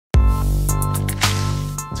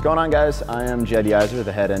What's going on, guys? I am Jed Yeiser,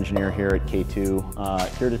 the head engineer here at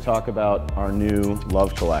K2, here to talk about our new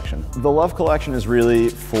Luv Collection. The Luv Collection is really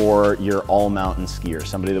for your all-mountain skier,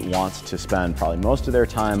 somebody that wants to spend probably most of their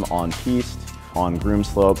time on piste, on groom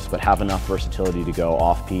slopes, but have enough versatility to go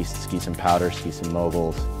off-piste, ski some powder, ski some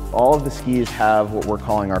moguls. All of the skis have what we're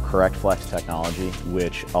calling our correct flex technology,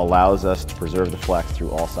 which allows us to preserve the flex through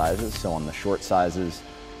all sizes. So on the short sizes,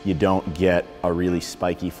 you don't get a really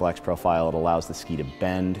spiky flex profile. It allows the ski to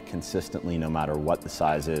bend consistently no matter what the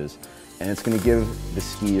size is. And it's going to give the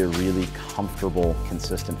ski a really comfortable,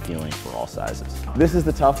 consistent feeling for all sizes. This is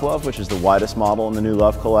the Tough Luv, which is the widest model in the new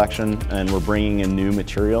Luv collection. And we're bringing a new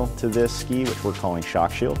material to this ski, which we're calling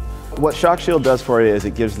Shock Shield. What Shock Shield does for you is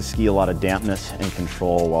it gives the ski a lot of dampness and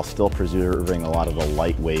control while still preserving a lot of the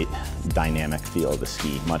lightweight, dynamic feel of the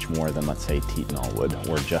ski, much more than, let's say, Titanol would,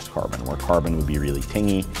 or just carbon, where carbon would be really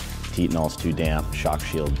tingy, Titanol's too damp, Shock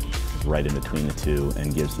Shield is right in between the two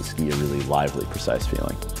and gives the ski a really lively, precise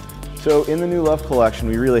feeling. So in the new Luv collection,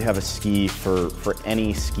 we really have a ski for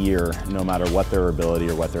any skier, no matter what their ability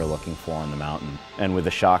or what they're looking for on the mountain. And with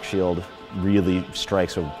the Shock Shield, really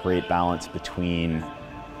strikes a great balance between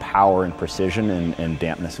power and precision and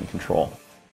dampness and control.